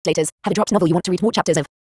Translators, have a dropped novel you want to read more chapters of?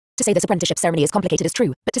 To say this apprenticeship ceremony is complicated is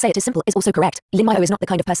true, but to say it is simple is also correct. Lin Mayo is not the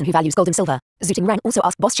kind of person who values gold and silver. Zhu Tingrang also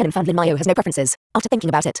asked Boss Chen and found Lin Mayo has no preferences. After thinking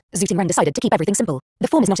about it, Zhu Tingrang decided to keep everything simple. The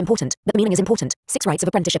form is not important, but the meaning is important. 6 rites of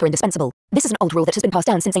apprenticeship are indispensable. This is an old rule that has been passed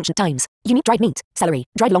down since ancient times. You need dried meat, celery,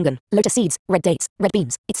 dried longan, lotus seeds, red dates, red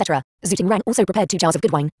beans, etc. Zhu Tingrang also prepared 2 jars of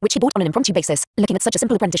good wine, which he bought on an impromptu basis. Looking at such a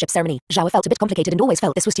simple apprenticeship ceremony, Zhao felt a bit complicated and always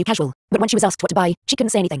felt this was too casual. But when she was asked what to buy, she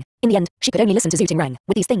couldn't say anything. In the end, she could only listen to Zhu Tingrang.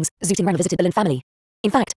 With these things, Zhu Tingrang visited the Lin family. In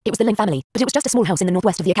fact, it was the Lin family, but it was just a small house in the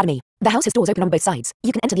northwest of the academy. The house has doors open on both sides.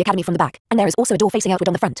 You can enter the academy from the back, and there is also a door facing outward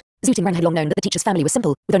on the front. Zhu Tingrang had long known that the teacher's family was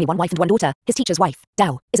simple, with only one wife and one daughter. His teacher's wife,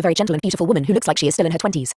 Dao, is a very gentle and beautiful woman who looks like she is still in her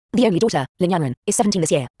 20s. The only daughter, Lin Yanran, is 17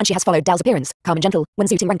 this year, and she has followed Dao's appearance, calm and gentle. When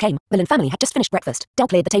Zhu Tingrang came, the Lin family had just finished breakfast. Dao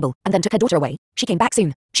cleared the table, and then took her daughter away. She came back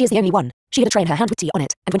soon. She is the only one. She had a tray in her hand with tea on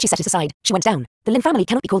it, and when she set it aside, she went down. The Lin family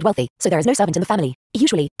cannot be called wealthy, so there is no servant in the family.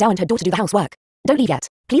 Usually, Dao and her daughter do the housework. Don't leave yet.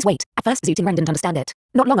 Please wait. At first, Zhu Tingrang didn't understand it.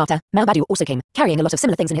 Not long after, Mao Badu also came, carrying a lot of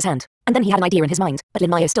similar things in his hand. And then he had an idea in his mind, but Lin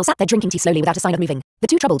Mayo still sat there drinking tea slowly without a sign of moving. The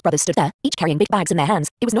 2 troubled brothers stood there, each carrying big bags in their hands.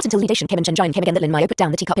 It was not until Li Daishan came and Chen Jian came again that Lin Mayo put down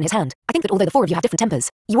the teacup in his hand. I think that although the 4 of you have different tempers,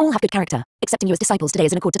 you all have good character. Accepting you as disciples today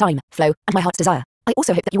is in accord to time, flow, and my heart's desire. I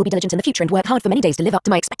also hope that you will be diligent in the future and work hard for many days to live up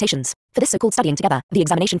to my expectations. For this so-called studying together, the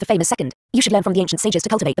examination for fame is second. You should learn from the ancient sages to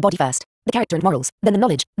cultivate the body first. The character and morals, then the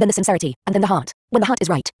knowledge, then the sincerity, and then the heart. When the heart is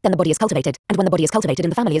right, then the body is cultivated, and when the body is cultivated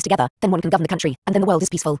and the family is together, then one can govern the country, and then the world is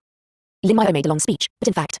peaceful. Lin Mayo made a long speech, but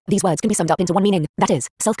in fact, these words can be summed up into one meaning, that is,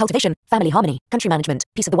 self-cultivation, family harmony, country management,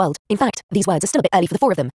 peace of the world. In fact, these words are still a bit early for the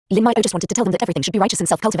 4 of them. Lin Mayo just wanted to tell them that everything should be righteous and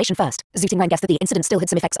self-cultivation first. Zhu Tingrang guessed that the incident still had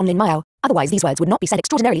some effects on Lin Mayo. Otherwise, these words would not be said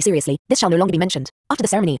extraordinarily seriously. This shall no longer be mentioned. After the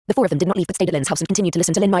ceremony, the 4 of them did not leave but stayed at Lin's house and continued to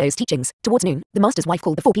listen to Lin Mayo's teachings. Towards noon, the master's wife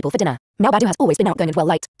called the 4 people for dinner. Mao Badu has always been outgoing and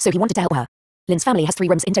well-liked, so he wanted to help her. Lin's family has 3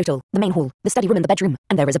 rooms in total, the main hall, the study room and the bedroom,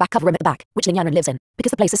 and there is a back cover room at the back, which Lin Yanran lives in.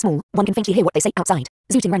 Because the place is small, one can faintly hear what they say outside.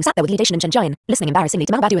 Zhu Tingrang sat there with Li Daishan and Chen Jian, listening embarrassingly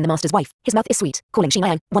to Mao Badu and the master's wife. His mouth is sweet, calling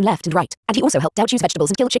Xingyang, one left and right, and he also helped Dao choose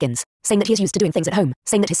vegetables and kill chickens, saying that he is used to doing things at home,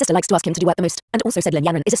 saying that his sister likes to ask him to do work the most, and also said Lin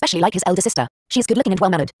Yanran is especially like his elder sister. She is good-looking and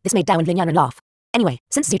well-mannered. This made Dao and Lin Yanran laugh. Anyway,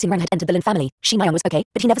 since Zhu Tingrang had entered the Lin family, Xingyang was okay,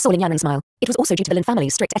 but he never saw Lin Yanran smile. It was also due to the Lin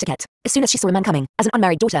family's strict etiquette. As soon as she saw a man coming, as an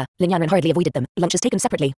unmarried daughter, Lin Yanran hurriedly avoided them. Lunch is taken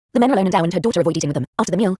separately. The men alone and Dao and her daughter avoid eating with them.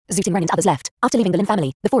 After the meal, Zhu Tingrang and others left. After leaving the Lin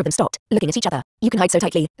family, the 4 of them stopped, looking at each other. You can hide so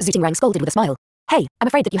tightly, Zhu Tingrang scolded with a smile. Hey, I'm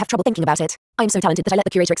afraid that you have trouble thinking about it. I am so talented that I let the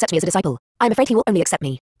curator accept me as a disciple. I am afraid he will only accept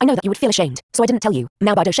me. I know that you would feel ashamed, so I didn't tell you.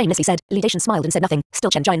 Mao Badu shamelessly said. Li Daishan smiled and said nothing. Still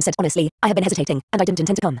Chen Jian said honestly, I have been hesitating, and I didn't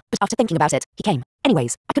intend to come, but after thinking about it, he came.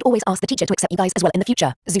 Anyways, I could always ask the teacher to accept you guys as well in the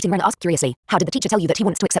future. Zhu Tingrang asked curiously, how did the teacher tell you that he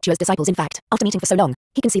wants to accept you as disciples? In fact, after meeting for so long,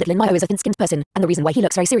 he can see that Lin Mayo is a thin-skinned person, and the reason why he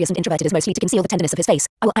looks very serious and introverted is mostly to conceal the tenderness of his face.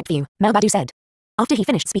 I will act for you, Mao Badu said. After he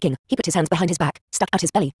finished speaking, he put his hands behind his back, stuck out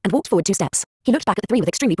his belly, and walked forward 2 steps. He looked back at the 3 with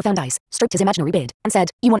extremely profound eyes, stroked his imaginary beard, and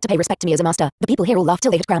said, you want to pay respect to me as a master. The people here all laughed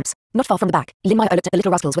till they had cramps. Not far from the back, Lin Mayo looked at the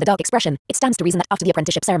little rascals with a dark expression. It stands to reason that after the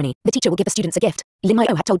apprenticeship ceremony, the teacher will give the students a gift. Lin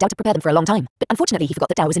Mayo had told Dao to prepare them for a long time, but unfortunately he forgot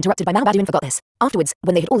that Dao was interrupted by Mao Badu and forgot this. Afterwards,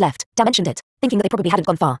 when they had all left, Dao mentioned it, thinking that they probably hadn't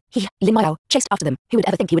gone far. Lin Mayo, chased after them. Who would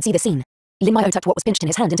ever think he would see this scene? Lin Mayo tucked what was pinched in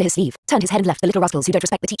his hand into his sleeve, turned his head and left the little rascals who don't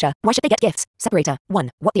respect the teacher. Why should they get gifts? Separator. 1.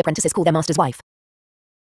 What the apprentices call their master's wife.